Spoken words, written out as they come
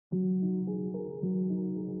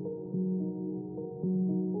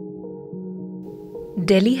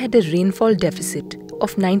Delhi had a rainfall deficit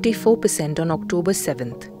of 94% on October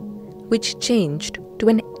 7th, which changed to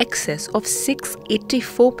an excess of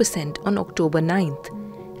 684% on October 9th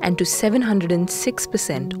and to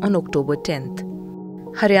 706% on October 10th.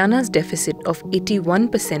 Haryana's deficit of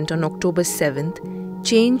 81% on October 7th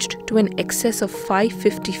changed to an excess of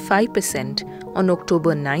 555% on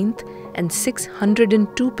October 9th and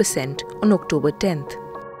 602% on October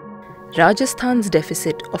 10th. Rajasthan's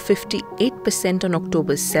deficit of 58% on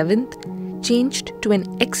October 7th changed to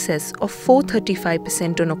an excess of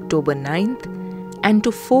 435% on October 9th and to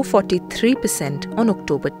 443% on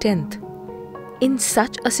October 10th. In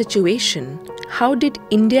such a situation, how did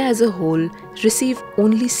India as a whole receive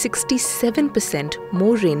only 67%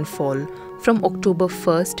 more rainfall from October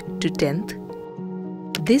 1st to 10th?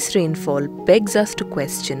 This rainfall begs us to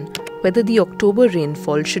question whether the October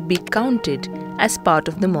rainfall should be counted as part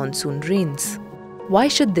of the monsoon rains. Why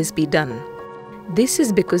should this be done? This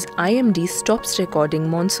is because IMD stops recording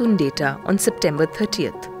monsoon data on September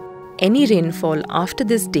 30th. Any rainfall after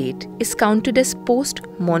this date is counted as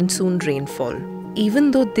post-monsoon rainfall, even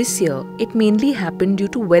though this year it mainly happened due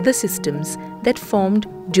to weather systems that formed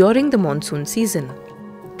during the monsoon season.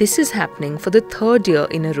 This is happening for the third year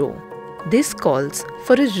in a row. This calls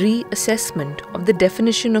for a reassessment of the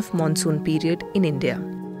definition of monsoon period in India.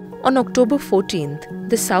 On October 14th,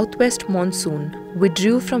 the southwest monsoon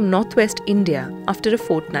withdrew from northwest India after a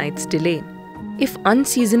fortnight's delay. If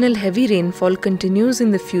unseasonal heavy rainfall continues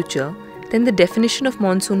in the future, then the definition of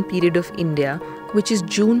monsoon period of India, which is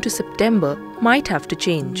June to September, might have to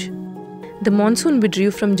change. The monsoon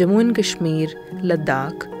withdrew from Jammu and Kashmir,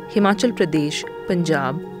 Ladakh, Himachal Pradesh,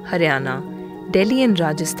 Punjab, Haryana, Delhi and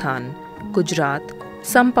Rajasthan, Gujarat,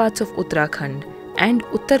 some parts of Uttarakhand and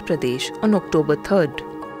Uttar Pradesh on October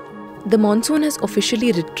 3rd. The monsoon has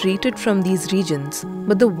officially retreated from these regions,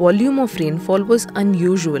 but the volume of rainfall was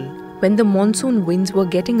unusual when the monsoon winds were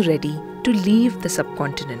getting ready to leave the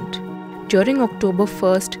subcontinent. During October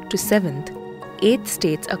 1st to 7th, 8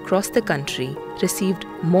 states across the country received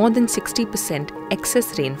more than 60%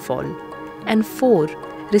 excess rainfall and 4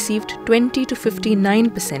 received 20 to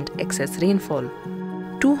 59% excess rainfall.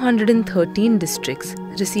 213 districts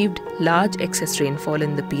received large excess rainfall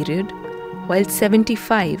in the period, while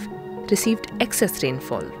 75 received excess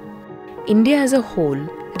rainfall. India as a whole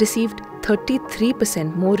received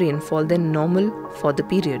 33% more rainfall than normal for the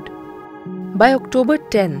period. By October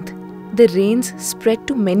 10th, the rains spread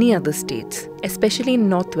to many other states, especially in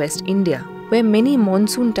northwest India, where many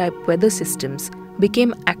monsoon-type weather systems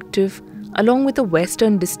became active along with a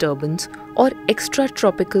western disturbance or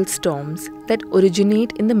extratropical storms that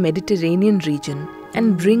originate in the Mediterranean region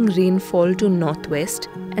and bring rainfall to northwest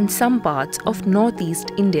and some parts of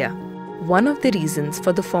northeast India. One of the reasons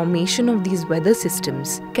for the formation of these weather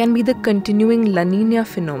systems can be the continuing La Nina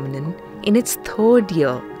phenomenon in its third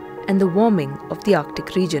year and the warming of the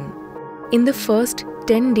Arctic region. In the first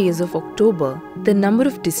 10 days of October, the number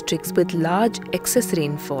of districts with large excess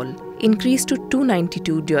rainfall increased to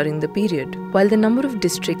 292 during the period, while the number of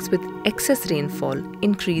districts with excess rainfall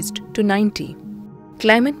increased to 90.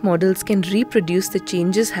 Climate models can reproduce the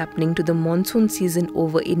changes happening to the monsoon season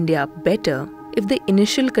over India better if the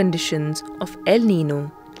initial conditions of El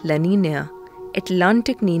Nino, La Nina,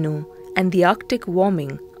 Atlantic Nino, and the Arctic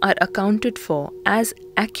warming are accounted for as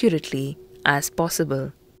accurately as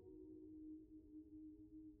possible.